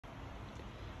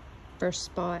First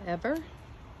spa ever.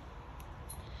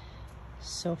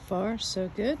 So far,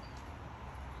 so good.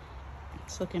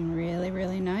 It's looking really,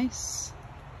 really nice.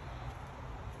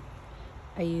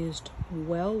 I used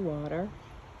well water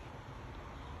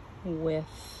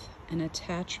with an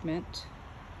attachment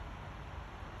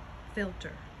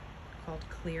filter called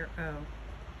Clear O.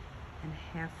 And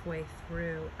halfway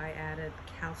through, I added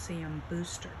calcium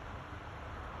booster.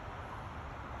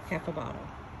 Half a bottle.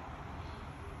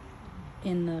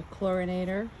 In the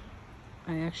chlorinator,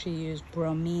 I actually used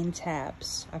bromine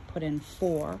tabs. I put in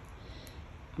 4.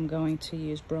 I'm going to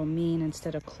use bromine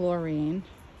instead of chlorine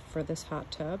for this hot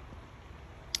tub.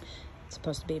 It's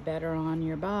supposed to be better on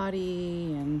your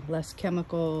body and less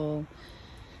chemical,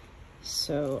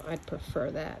 so I'd prefer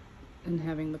that than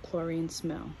having the chlorine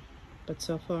smell. But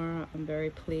so far, I'm very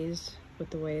pleased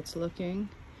with the way it's looking.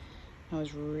 I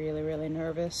was really, really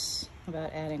nervous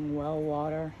about adding well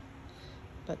water,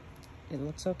 but it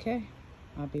looks okay.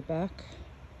 I'll be back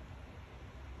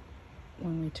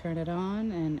when we turn it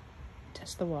on and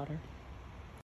test the water.